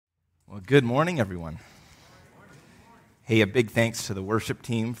Well, good morning, everyone. Hey, a big thanks to the worship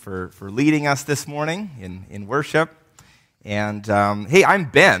team for leading us this morning in worship. And hey, I'm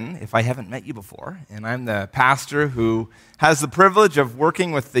Ben, if I haven't met you before, and I'm the pastor who has the privilege of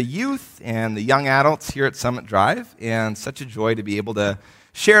working with the youth and the young adults here at Summit Drive, and such a joy to be able to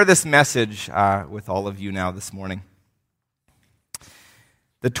share this message with all of you now this morning.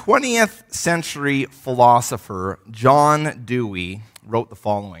 The 20th century philosopher John Dewey wrote the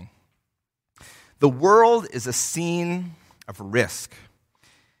following: "The world is a scene of risk.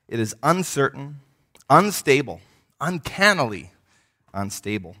 It is uncertain, unstable, uncannily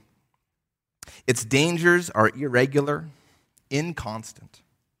unstable. Its dangers are irregular, inconstant,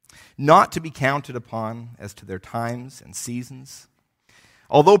 not to be counted upon as to their times and seasons.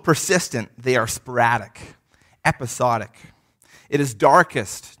 Although persistent, they are sporadic, episodic. It is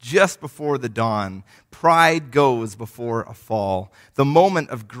darkest just before the dawn. Pride goes before a fall. The moment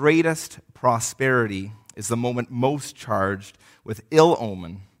of greatest prosperity is the moment most charged with ill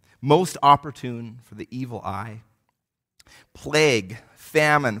omen, most opportune for the evil eye. Plague,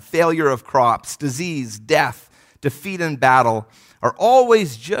 famine, failure of crops, disease, death, defeat in battle are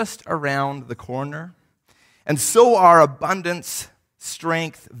always just around the corner, and so are abundance,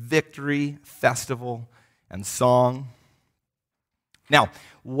 strength, victory, festival, and song." Now,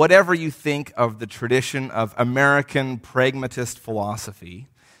 whatever you think of the tradition of American pragmatist philosophy,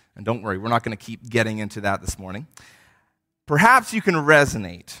 and don't worry, we're not going to keep getting into that this morning, perhaps you can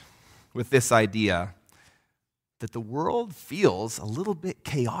resonate with this idea that the world feels a little bit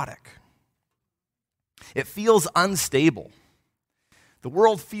chaotic. It feels unstable. The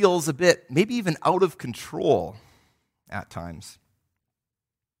world feels a bit, maybe even out of control at times.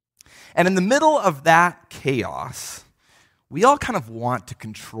 And in the middle of that chaos, we all kind of want to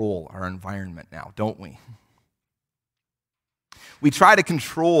control our environment now, don't we? We try to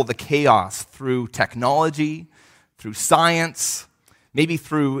control the chaos through technology, through science, maybe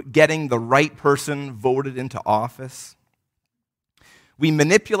through getting the right person voted into office. We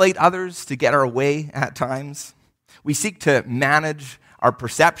manipulate others to get our way at times. We seek to manage our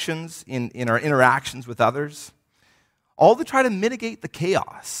perceptions in our interactions with others, all to try to mitigate the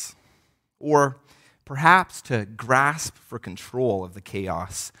chaos, or perhaps to grasp for control of the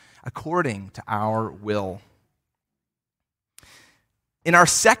chaos according to our will. In our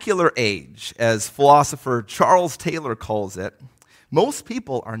secular age, as philosopher Charles Taylor calls it, most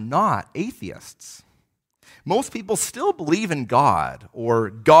people are not atheists. Most people still believe in God or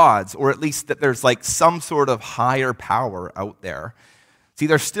gods, or at least that there's like some sort of higher power out there. See,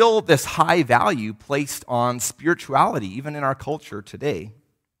 there's still this high value placed on spirituality, even in our culture today.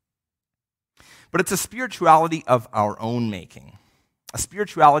 But it's a spirituality of our own making, a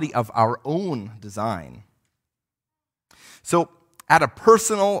spirituality of our own design. So, at a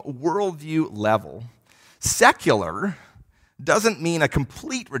personal worldview level, secular doesn't mean a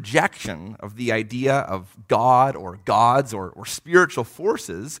complete rejection of the idea of God or gods or spiritual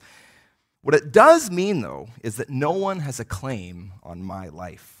forces. What it does mean, though, is that no one has a claim on my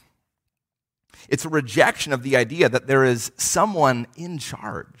life. It's a rejection of the idea that there is someone in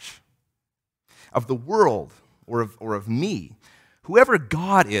charge of the world or of me. Whoever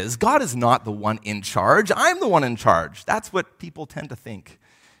God is not the one in charge. I'm the one in charge. That's what people tend to think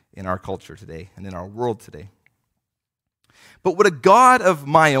in our culture today and in our world today. But would a God of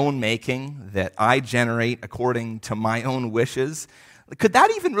my own making that I generate according to my own wishes, could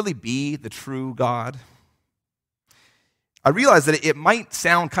that even really be the true God? I realize that it might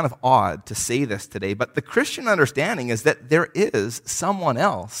sound kind of odd to say this today, but the Christian understanding is that there is someone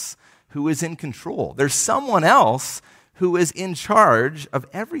else who is in control. There's someone else who is in charge of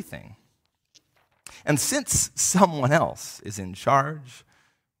everything. And since someone else is in charge,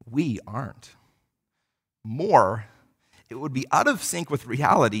 we aren't. More, it would be out of sync with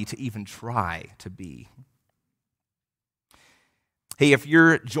reality to even try to be. Hey, if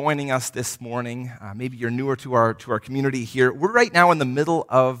you're joining us this morning, maybe you're newer to our community here, we're right now in the middle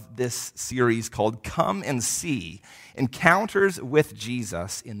of this series called Come and See, Encounters with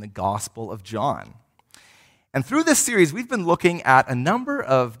Jesus in the Gospel of John. And through this series, we've been looking at a number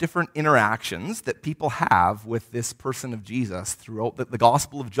of different interactions that people have with this person of Jesus throughout the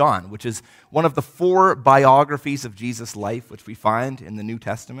Gospel of John, which is one of the 4 biographies of Jesus' life which we find in the New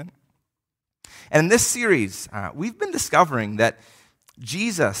Testament. And in this series, we've been discovering that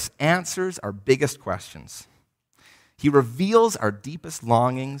Jesus answers our biggest questions. He reveals our deepest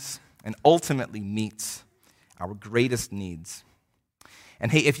longings and ultimately meets our greatest needs.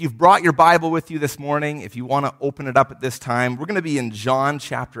 And hey, if you've brought your Bible with you this morning, if you want to open it up at this time, we're going to be in John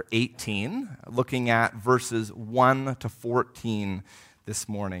chapter 18, looking at verses 1 to 14 this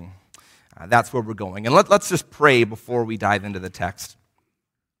morning. That's where we're going. And let's just pray before we dive into the text.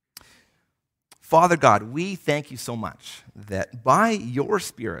 Father God, we thank you so much that by your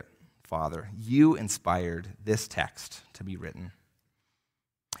Spirit, Father, you inspired this text to be written.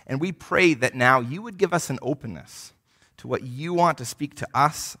 And we pray that now you would give us an openness to what you want to speak to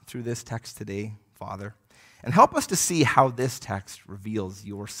us through this text today, Father. And help us to see how this text reveals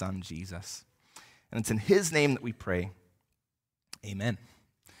your Son, Jesus. And it's in his name that we pray. Amen.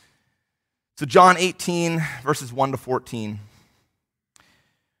 So John 18, verses 1 to 14.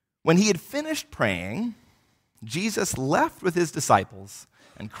 When he had finished praying, Jesus left with his disciples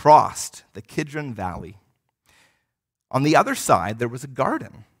and crossed the Kidron Valley. On the other side, there was a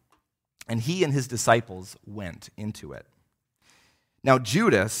garden, and he and his disciples went into it. Now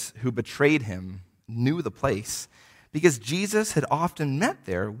Judas, who betrayed him, knew the place because Jesus had often met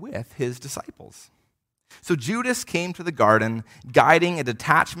there with his disciples. So Judas came to the garden, guiding a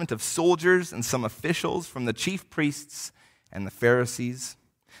detachment of soldiers and some officials from the chief priests and the Pharisees.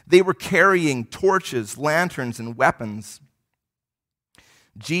 They were carrying torches, lanterns, and weapons.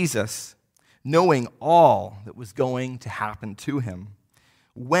 Jesus, knowing all that was going to happen to him,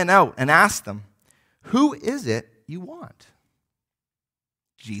 went out and asked them, "Who is it you want?"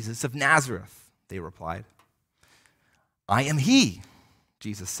 "Jesus of Nazareth," they replied. "I am he,"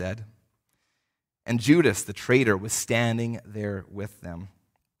 Jesus said. And Judas, the traitor, was standing there with them.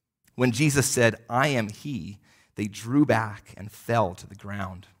 When Jesus said, "I am he," they drew back and fell to the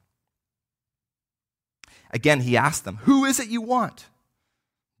ground. Again, he asked them, "Who is it you want?"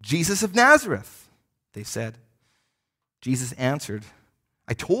 "Jesus of Nazareth," they said. Jesus answered,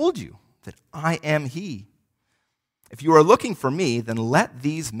 "I told you that I am he. If you are looking for me, then let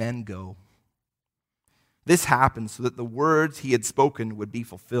these men go." This happened so that the words he had spoken would be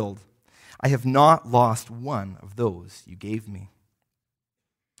fulfilled. "I have not lost one of those you gave me."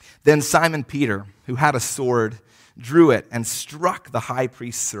 Then Simon Peter, who had a sword, drew it and struck the high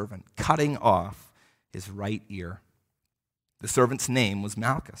priest's servant, cutting off his right ear. The servant's name was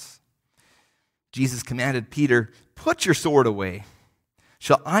Malchus. Jesus commanded Peter, "Put your sword away.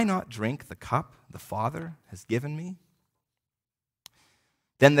 Shall I not drink the cup the Father has given me?"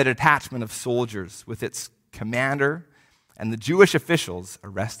 Then the detachment of soldiers with its commander and the Jewish officials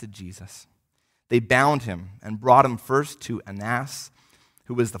arrested Jesus. They bound him and brought him first to Annas,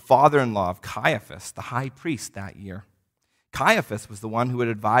 who was the father-in-law of Caiaphas, the high priest that year. Caiaphas was the one who had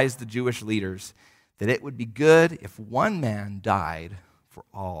advised the Jewish leaders that it would be good if one man died for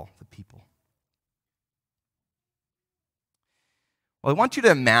all the people. Well, I want you to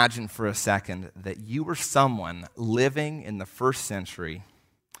imagine for a second that you were someone living in the first century,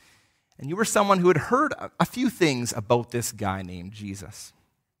 and you were someone who had heard a few things about this guy named Jesus.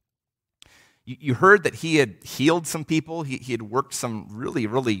 You heard that he had healed some people. He had worked some really,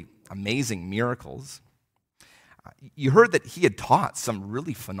 really amazing miracles. You heard that he had taught some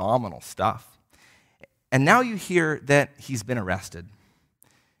really phenomenal stuff. And now you hear that he's been arrested,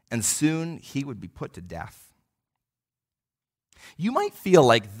 and soon he would be put to death. You might feel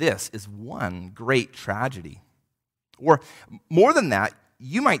like this is one great tragedy. Or more than that,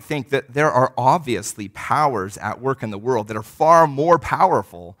 you might think that there are obviously powers at work in the world that are far more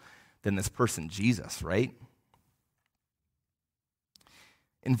powerful than this person, Jesus, right?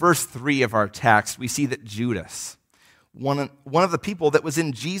 In verse 3 of our text, we see that Judas, one of the people that was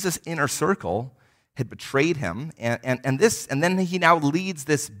in Jesus' inner circle, had betrayed him, and then he now leads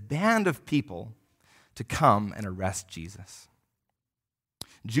this band of people to come and arrest Jesus.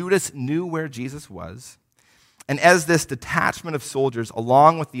 Judas knew where Jesus was, and as this detachment of soldiers,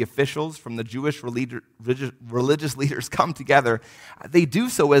 along with the officials from the Jewish religious leaders come together, they do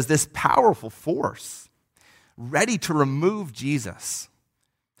so as this powerful force, ready to remove Jesus,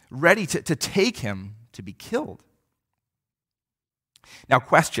 ready to take him to be killed. Now,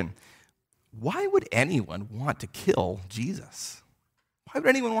 question, why would anyone want to kill Jesus? Why would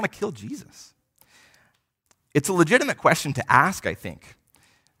anyone want to kill Jesus? It's a legitimate question to ask, I think.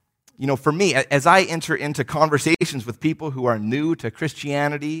 You know, for me, as I enter into conversations with people who are new to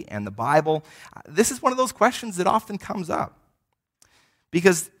Christianity and the Bible, this is one of those questions that often comes up.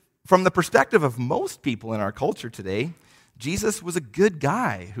 Because from the perspective of most people in our culture today, Jesus was a good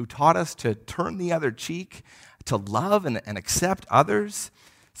guy who taught us to turn the other cheek, to love and accept others.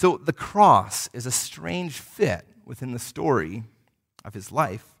 So the cross is a strange fit within the story of his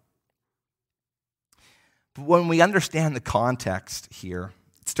life. But when we understand the context here,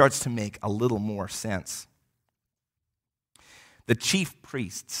 it starts to make a little more sense. The chief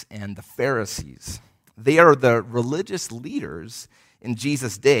priests and the Pharisees, they are the religious leaders in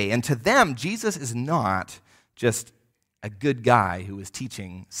Jesus' day. And to them, Jesus is not just a good guy who was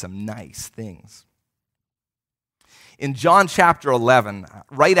teaching some nice things. In John chapter 11,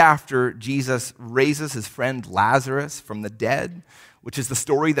 right after Jesus raises his friend Lazarus from the dead, which is the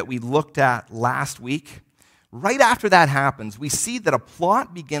story that we looked at last week, right after that happens, we see that a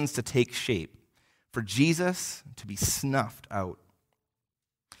plot begins to take shape for Jesus to be snuffed out.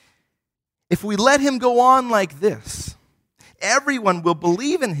 If we let him go on like this, everyone will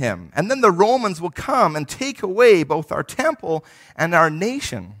believe in him, and then the Romans will come and take away both our temple and our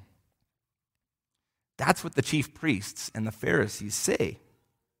nation. That's what the chief priests and the Pharisees say.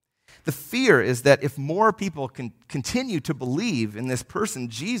 The fear is that if more people can continue to believe in this person,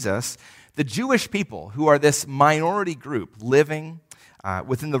 Jesus, the Jewish people, who are this minority group living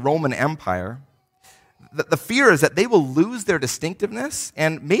within the Roman Empire, the fear is that they will lose their distinctiveness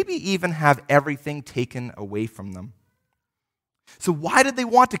and maybe even have everything taken away from them. So why did they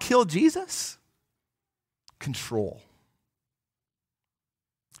want to kill Jesus? Control.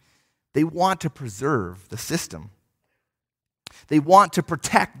 They want to preserve the system. They want to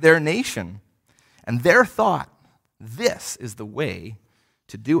protect their nation. And their thought, this is the way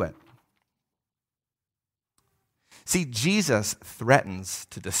to do it. See, Jesus threatens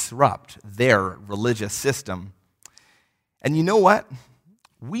to disrupt their religious system. And you know what?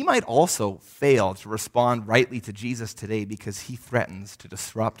 We might also fail to respond rightly to Jesus today because he threatens to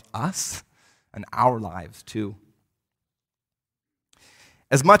disrupt us and our lives too.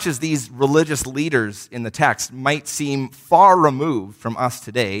 As much as these religious leaders in the text might seem far removed from us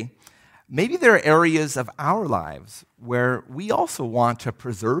today, maybe there are areas of our lives where we also want to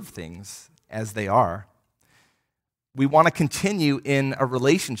preserve things as they are. We want to continue in a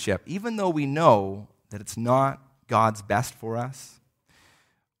relationship, even though we know that it's not God's best for us.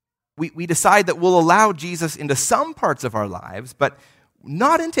 We decide that we'll allow Jesus into some parts of our lives, but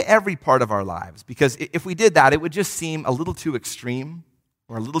not into every part of our lives, because if we did that, it would just seem a little too extreme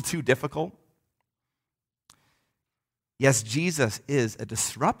or a little too difficult. Yes, Jesus is a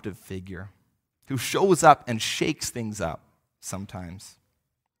disruptive figure who shows up and shakes things up sometimes.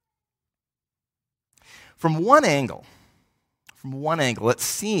 From one angle, it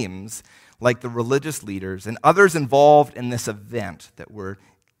seems like the religious leaders and others involved in this event that we're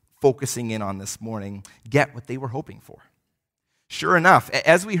focusing in on this morning get what they were hoping for. Sure enough,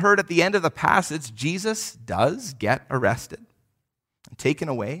 as we heard at the end of the passage, Jesus does get arrested and taken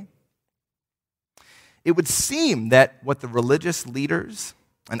away. It would seem that what the religious leaders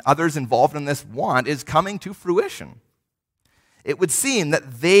and others involved in this want is coming to fruition. It would seem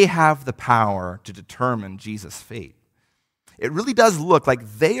that they have the power to determine Jesus' fate. It really does look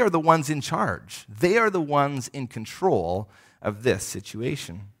like they are the ones in charge. They are the ones in control of this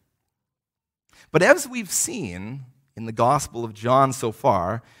situation. But as we've seen in the Gospel of John so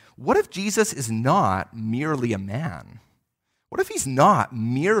far, what if Jesus is not merely a man? What if he's not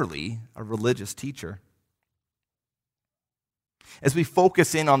merely a religious teacher? As we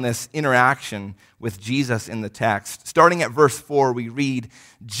focus in on this interaction with Jesus in the text, starting at verse 4, we read,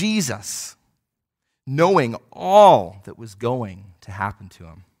 Jesus, knowing all that was going to happen to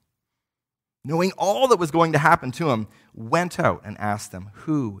him, went out and asked them,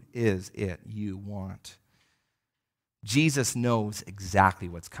 "Who is it you want?" Jesus knows exactly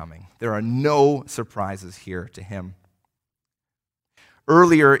what's coming. There are no surprises here to him.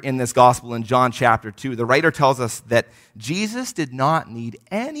 Earlier in this gospel, in John chapter 2, the writer tells us that Jesus did not need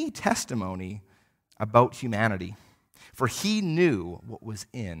any testimony about humanity, for he knew what was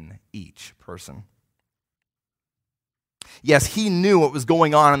in each person. Yes, he knew what was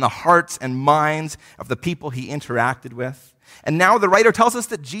going on in the hearts and minds of the people he interacted with. And now the writer tells us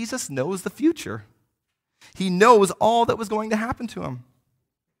that Jesus knows the future. He knows all that was going to happen to him.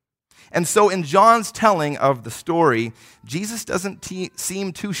 And so in John's telling of the story, Jesus doesn't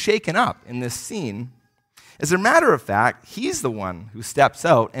seem too shaken up in this scene. As a matter of fact, he's the one who steps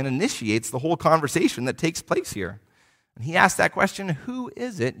out and initiates the whole conversation that takes place here. And he asks that question, "Who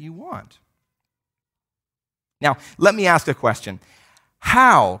is it you want?" Now, let me ask a question.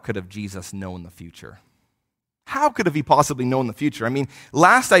 How could have Jesus known the future? How could have he possibly known the future? I mean,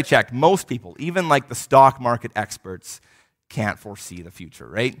 last I checked, most people, even like the stock market experts, can't foresee the future,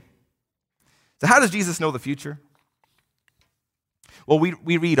 right? So how does Jesus know the future? Well,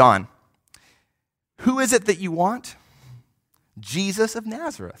 we read on. "Who is it that you want?" "Jesus of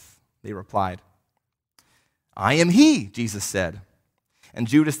Nazareth," they replied. "I am he," Jesus said. And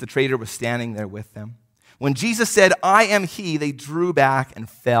Judas the traitor was standing there with them. When Jesus said, "I am he," they drew back and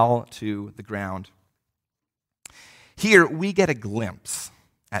fell to the ground. Here we get a glimpse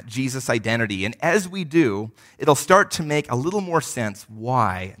at Jesus' identity, and as we do, it'll start to make a little more sense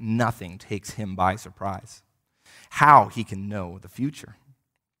why nothing takes him by surprise. how he can know the future.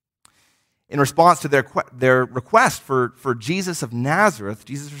 In response to their request for Jesus of Nazareth,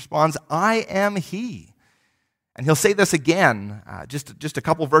 Jesus responds, I am he. And he'll say this again, just a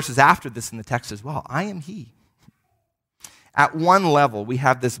couple verses after this in the text as well. I am he. At one level, we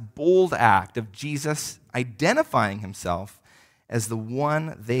have this bold act of Jesus identifying himself as the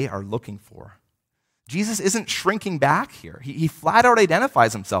one they are looking for. Jesus isn't shrinking back here. He flat out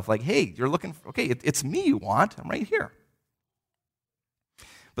identifies himself like, hey, you're looking for, okay, it's me you want. I'm right here.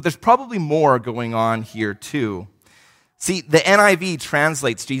 But there's probably more going on here too. See, the NIV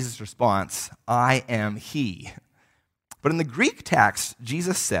translates Jesus' response, I am he. But in the Greek text,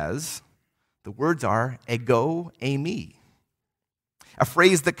 Jesus says, the words are ego eimi, a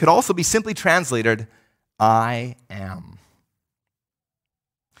phrase that could also be simply translated, I am.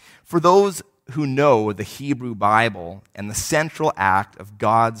 For those who know the Hebrew Bible and the central act of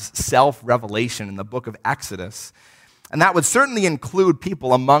God's self-revelation in the book of Exodus, and that would certainly include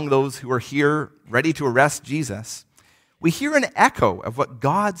people among those who are here ready to arrest Jesus, we hear an echo of what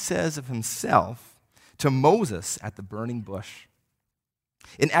God says of himself to Moses at the burning bush.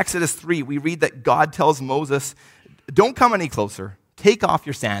 In Exodus 3, we read that God tells Moses, don't come any closer. Take off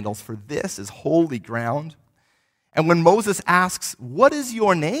your sandals, for this is holy ground. And when Moses asks, what is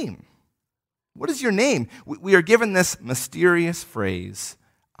your name? What is your name? We are given this mysterious phrase,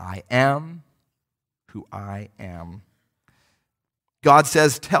 I am who I am. God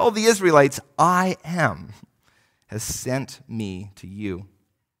says, tell the Israelites, I am, has sent me to you.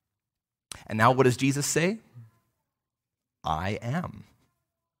 And now what does Jesus say? I am.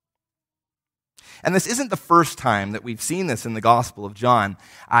 And this isn't the first time that we've seen this in the Gospel of John.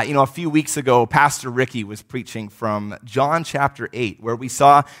 A few weeks ago, Pastor Ricky was preaching from John chapter 8, where we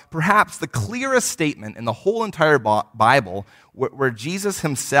saw perhaps the clearest statement in the whole entire Bible where Jesus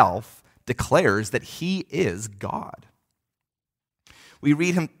himself declares that he is God. We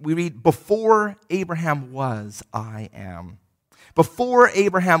read, before Abraham was, I am. Before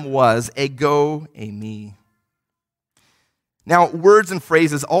Abraham was, ego eimi. Now, words and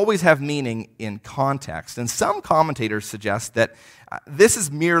phrases always have meaning in context, and some commentators suggest that this is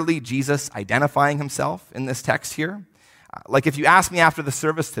merely Jesus identifying himself in this text here. Like if you asked me after the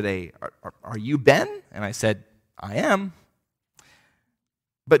service today, are you Ben? And I said, I am.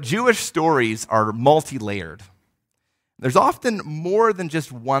 But Jewish stories are multi-layered. There's often more than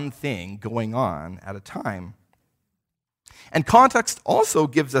just one thing going on at a time. And context also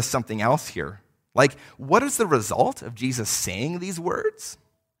gives us something else here. Like, what is the result of Jesus saying these words?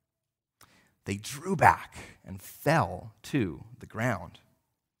 They drew back and fell to the ground.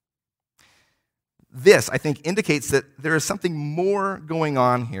 This, I think, indicates that there is something more going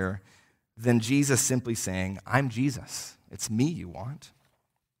on here than Jesus simply saying, I'm Jesus. It's me you want.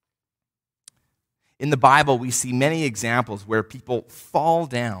 In the Bible, we see many examples where people fall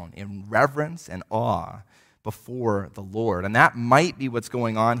down in reverence and awe before the Lord. And that might be what's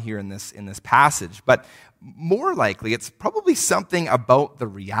going on here in this passage. But more likely, it's probably something about the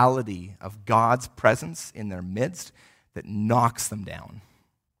reality of God's presence in their midst that knocks them down.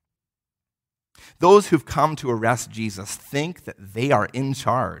 Those who've come to arrest Jesus think that they are in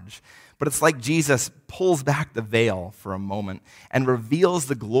charge. But it's like Jesus pulls back the veil for a moment and reveals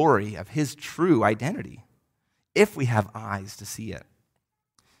the glory of his true identity, if we have eyes to see it.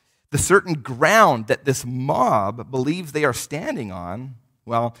 The certain ground that this mob believes they are standing on,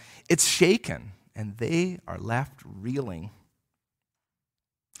 well, it's shaken, and they are left reeling.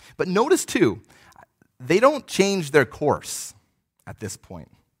 But notice, too, they don't change their course at this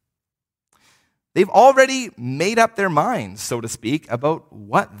point. They've already made up their minds, so to speak, about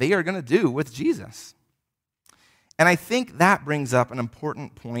what they are going to do with Jesus. And I think that brings up an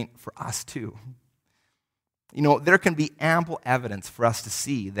important point for us, too. There can be ample evidence for us to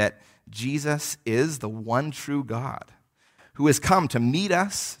see that Jesus is the one true God who has come to meet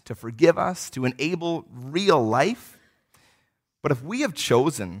us, to forgive us, to enable real life. But if we have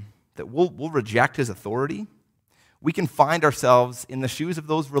chosen that we'll reject his authority, we can find ourselves in the shoes of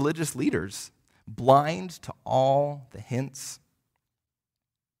those religious leaders, blind to all the hints.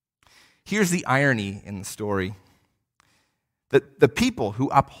 Here's the irony in the story. The people who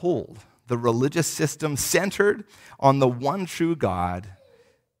uphold the religious system centered on the one true God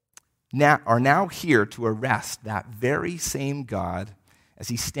are now here to arrest that very same God as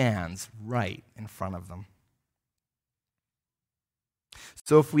he stands right in front of them.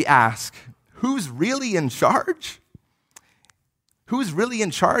 So if we ask, who's really in charge? Who's really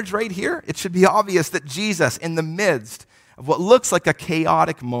in charge right here? It should be obvious that Jesus, in the midst of what looks like a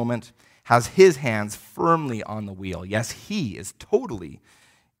chaotic moment, has his hands firmly on the wheel. Yes, he is totally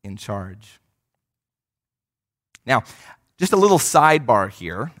in charge. Now, just a little sidebar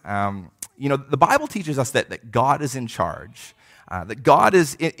here. The Bible teaches us that God is in charge, that God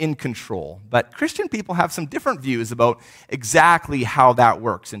is in control. But Christian people have some different views about exactly how that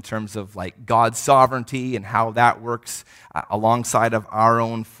works in terms of like God's sovereignty and how that works alongside of our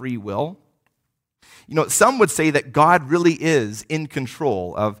own free will. Some would say that God really is in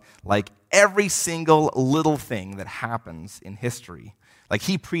control of like every single little thing that happens in history. Like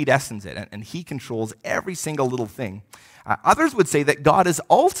he predestines it and he controls every single little thing. Others would say that God is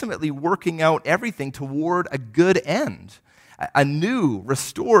ultimately working out everything toward a good end, a new,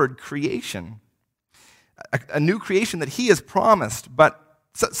 restored creation, a new creation that he has promised. But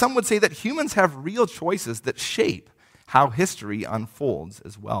some would say that humans have real choices that shape how history unfolds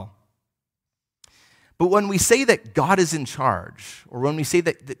as well. But when we say that God is in charge, or when we say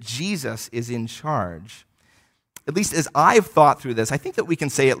that Jesus is in charge, at least as I've thought through this, I think that we can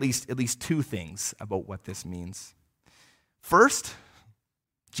say at least two things about what this means. First,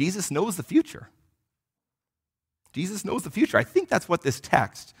 Jesus knows the future. Jesus knows the future. I think that's what this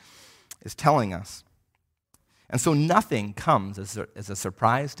text is telling us. And so nothing comes as a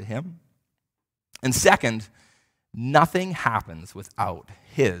surprise to him. And second, nothing happens without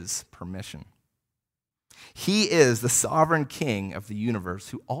his permission. He is the sovereign king of the universe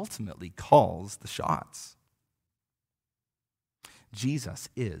who ultimately calls the shots. Jesus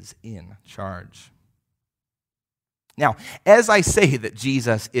is in charge. Now, as I say that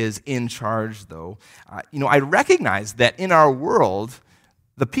Jesus is in charge, though, I recognize that in our world,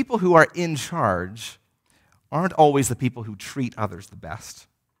 the people who are in charge aren't always the people who treat others the best.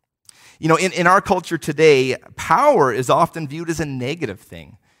 In our culture today, power is often viewed as a negative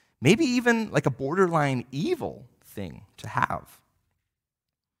thing, maybe even like a borderline evil thing to have.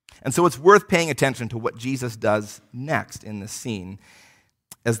 And so it's worth paying attention to what Jesus does next in this scene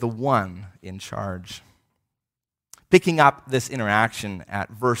as the one in charge. Picking up this interaction at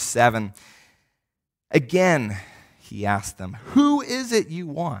verse 7, again, he asked them, "Who is it you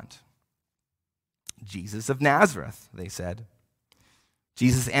want?" "Jesus of Nazareth," they said.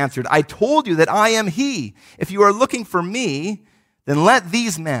 Jesus answered, "I told you that I am he. If you are looking for me, then let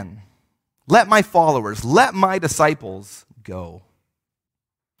these men, let my followers, let my disciples go."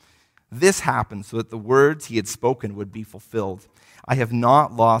 This happened so that the words he had spoken would be fulfilled. "I have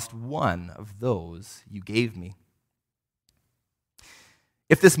not lost one of those you gave me."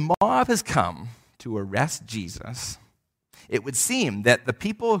 If this mob has come to arrest Jesus, it would seem that the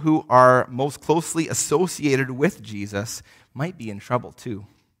people who are most closely associated with Jesus might be in trouble too.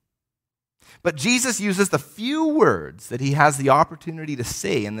 But Jesus uses the few words that he has the opportunity to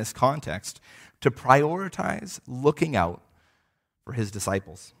say in this context to prioritize looking out for his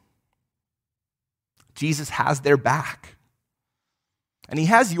disciples. Jesus has their back. And he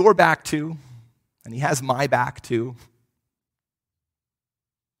has your back too. And he has my back too.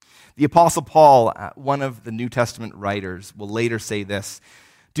 The Apostle Paul, one of the New Testament writers, will later say this: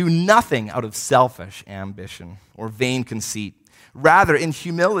 "Do nothing out of selfish ambition or vain conceit. Rather, in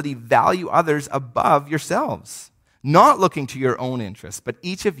humility, value others above yourselves, not looking to your own interests, but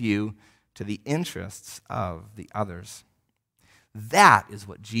each of you to the interests of the others." That is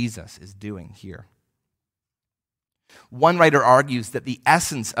what Jesus is doing here. One writer argues that the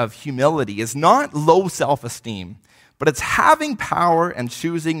essence of humility is not low self-esteem, but it's having power and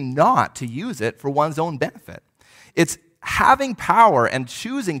choosing not to use it for one's own benefit. It's having power and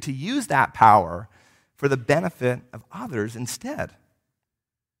choosing to use that power for the benefit of others instead.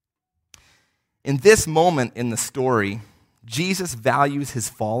 In this moment in the story, Jesus values his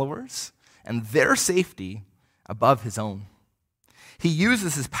followers and their safety above his own. He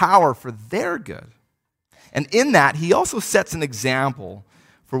uses his power for their good. And in that, he also sets an example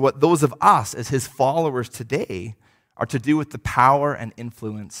for what those of us as his followers today are to do with the power and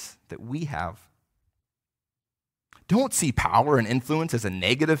influence that we have. Don't see power and influence as a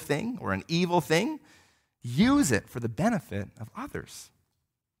negative thing or an evil thing. Use it for the benefit of others.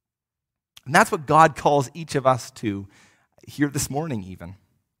 And that's what God calls each of us to here this morning even.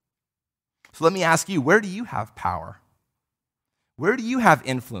 So let me ask you, where do you have power? Where do you have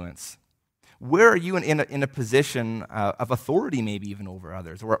influence? Where are you in a position of authority maybe even over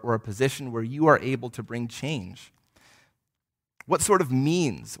others, or a position where you are able to bring change? What sort of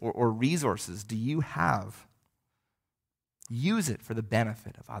means or resources do you have? Use it for the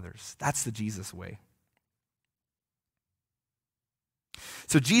benefit of others. That's the Jesus way.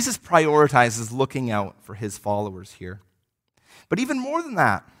 So Jesus prioritizes looking out for his followers here. But even more than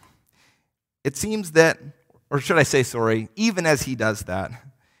that, it seems that, or should I say, even as he does that,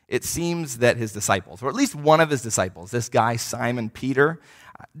 it seems that his disciples, or at least one of his disciples, this guy Simon Peter,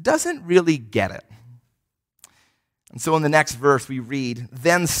 doesn't really get it. And so in the next verse we read,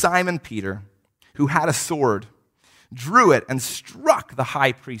 "Then Simon Peter, who had a sword, drew it and struck the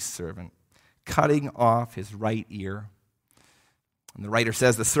high priest's servant, cutting off his right ear." And the writer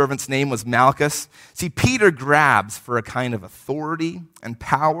says the servant's name was Malchus. See, Peter grabs for a kind of authority and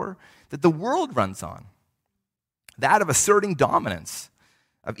power that the world runs on, that of asserting dominance,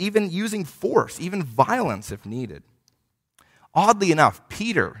 of even using force, even violence if needed. Oddly enough,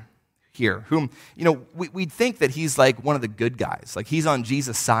 Peter here, whom, we'd think that he's like one of the good guys, like he's on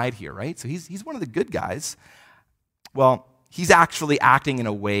Jesus' side here, right? So he's one of the good guys. Well, he's actually acting in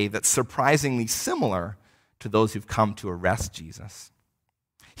a way that's surprisingly similar to those who've come to arrest Jesus.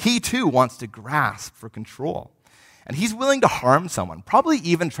 He too wants to grasp for control. And he's willing to harm someone, probably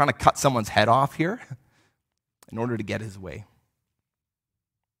even trying to cut someone's head off here in order to get his way.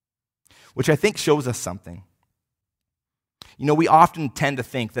 Which I think shows us something. We often tend to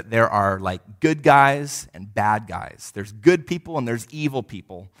think that there are like good guys and bad guys. There's good people and there's evil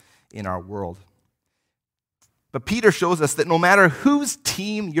people in our world. But Peter shows us that no matter whose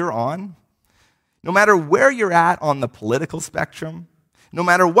team you're on, no matter where you're at on the political spectrum, no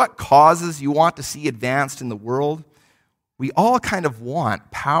matter what causes you want to see advanced in the world, we all kind of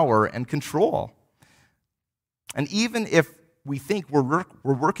want power and control. And even if we think we're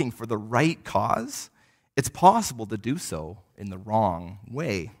working for the right cause, it's possible to do so in the wrong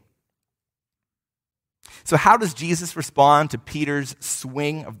way. So how does Jesus respond to Peter's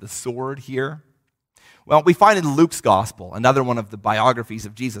swing of the sword here? Well, we find in Luke's gospel, another one of the biographies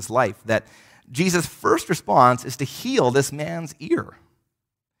of Jesus' life, that Jesus' first response is to heal this man's ear.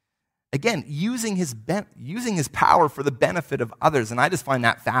 Again, using his power for the benefit of others. And I just find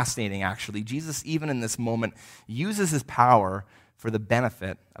that fascinating, actually. Jesus, even in this moment, uses his power for the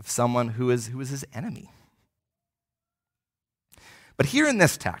benefit of someone who is his enemy. But here in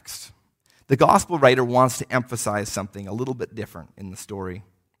this text, the gospel writer wants to emphasize something a little bit different in the story.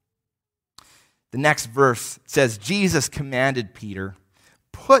 The next verse says, Jesus commanded Peter,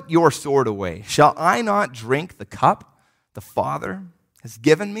 "Put your sword away. Shall I not drink the cup the Father has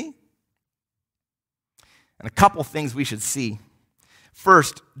given me?" And a couple things we should see.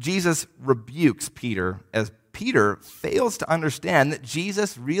 First, Jesus rebukes Peter as Peter fails to understand that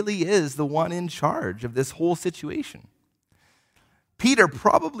Jesus really is the one in charge of this whole situation. Peter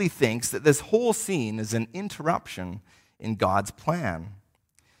probably thinks that this whole scene is an interruption in God's plan.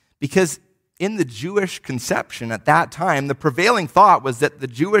 Because in the Jewish conception at that time, the prevailing thought was that the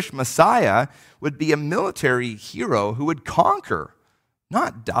Jewish Messiah would be a military hero who would conquer,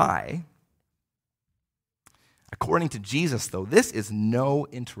 not die. According to Jesus, though, this is no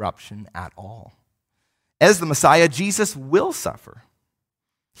interruption at all. As the Messiah, Jesus will suffer.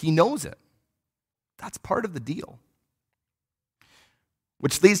 He knows it. That's part of the deal.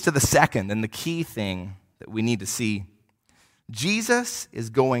 Which leads to the second and the key thing that we need to see. Jesus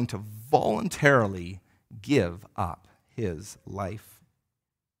is going to voluntarily give up his life.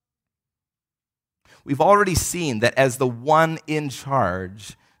 We've already seen that as the one in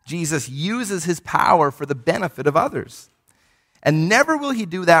charge, Jesus uses his power for the benefit of others. And never will he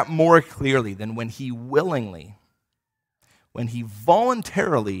do that more clearly than when he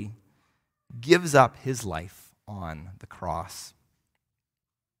voluntarily gives up his life on the cross.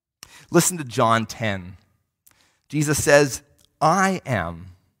 Listen to John 10. Jesus says, "I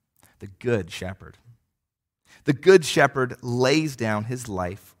am the good shepherd. The good shepherd lays down his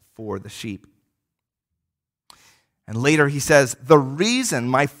life for the sheep." And later he says, "The reason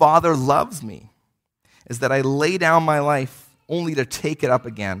my Father loves me is that I lay down my life only to take it up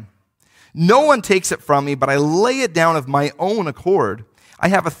again. No one takes it from me, but I lay it down of my own accord. I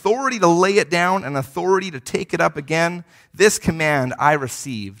have authority to lay it down and authority to take it up again. This command I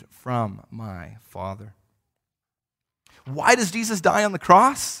received from my Father." Why does Jesus die on the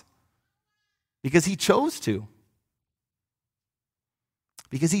cross? Because he chose to.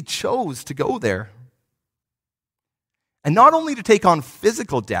 Because he chose to go there. And not only to take on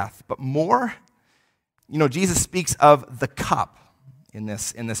physical death, but more, Jesus speaks of the cup in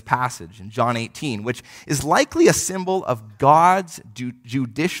this passage in John 18, which is likely a symbol of God's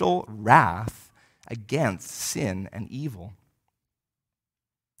judicial wrath against sin and evil.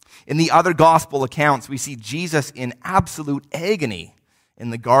 In the other gospel accounts, we see Jesus in absolute agony in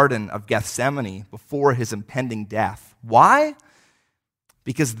the Garden of Gethsemane before his impending death. Why?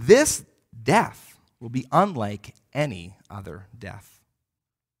 Because this death will be unlike any other death.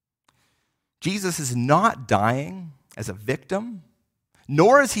 Jesus is not dying as a victim,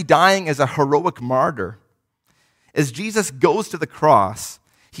 nor is he dying as a heroic martyr. As Jesus goes to the cross,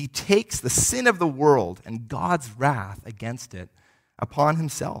 he takes the sin of the world and God's wrath against it upon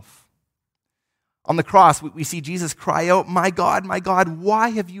himself. On the cross, we see Jesus cry out, my God, why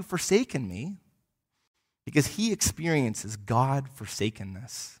have you forsaken me?" Because he experiences God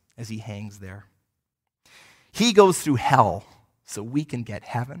forsakenness as he hangs there. He goes through hell so we can get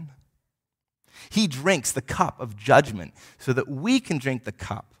heaven. He drinks the cup of judgment so that we can drink the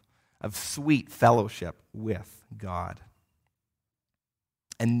cup of sweet fellowship with God.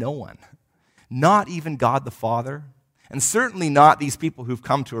 And no one, not even God the Father, and certainly not these people who've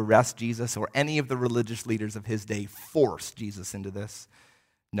come to arrest Jesus or any of the religious leaders of his day, forced Jesus into this.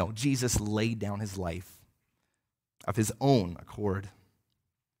 No, Jesus laid down his life of his own accord.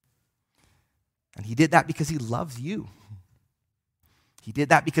 And he did that because he loves you. He did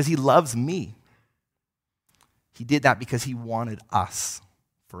that because he loves me. He did that because he wanted us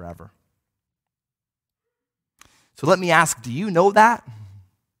forever. So let me ask, do you know that?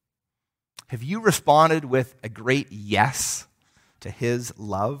 Have you responded with a great yes to his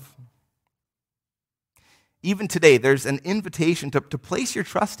love? Even today, there's an invitation to place your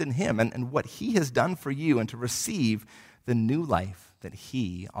trust in him and what he has done for you and to receive the new life that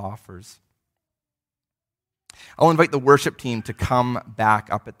he offers. I'll invite the worship team to come back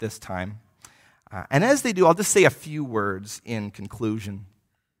up at this time. And as they do, I'll just say a few words in conclusion.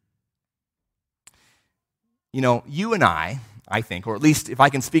 You know, you and I think, or at least if I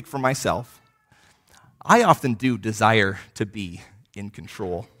can speak for myself, I often do desire to be in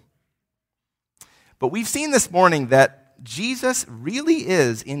control. But we've seen this morning that Jesus really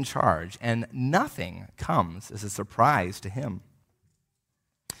is in charge, and nothing comes as a surprise to him.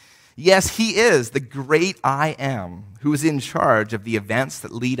 Yes, he is the great I Am who is in charge of the events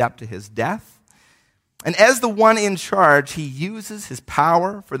that lead up to his death. And as the one in charge, he uses his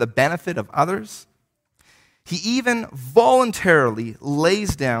power for the benefit of others. He even voluntarily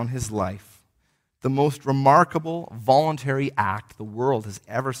lays down his life, the most remarkable voluntary act the world has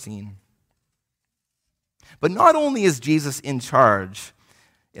ever seen. But not only is Jesus in charge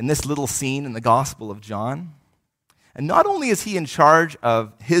in this little scene in the Gospel of John, and not only is he in charge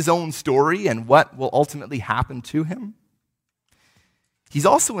of his own story and what will ultimately happen to him, he's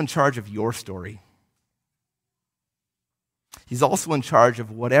also in charge of your story. He's also in charge of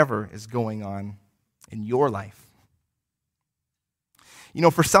whatever is going on in your life. You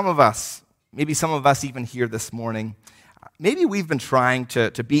know, for some of us, maybe some of us even here this morning, maybe we've been trying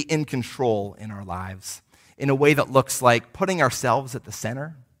to be in control in our lives in a way that looks like putting ourselves at the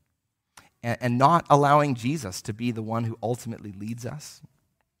center and not allowing Jesus to be the one who ultimately leads us.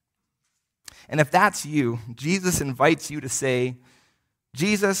 And if that's you, Jesus invites you to say,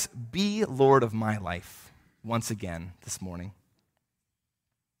 Jesus, be Lord of my life once again this morning.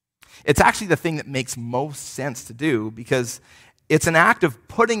 It's actually the thing that makes most sense to do because it's an act of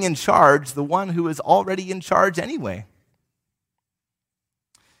putting in charge the one who is already in charge anyway.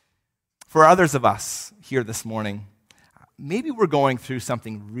 For others of us here this morning, maybe we're going through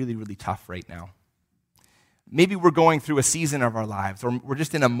something really, really tough right now. Maybe we're going through a season of our lives, or we're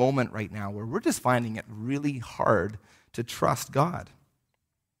just in a moment right now where we're just finding it really hard to trust God.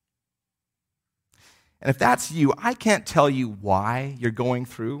 And if that's you, I can't tell you why you're going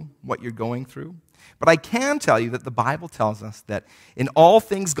through what you're going through, but I can tell you that the Bible tells us that in all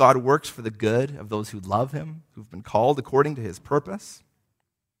things God works for the good of those who love him, who've been called according to his purpose.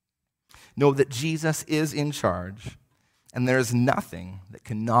 Know that Jesus is in charge, and there is nothing that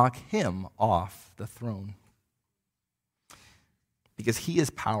can knock him off the throne. Because he is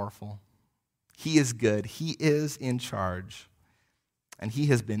powerful, he is good, he is in charge, and he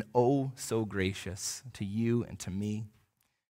has been oh so gracious to you and to me.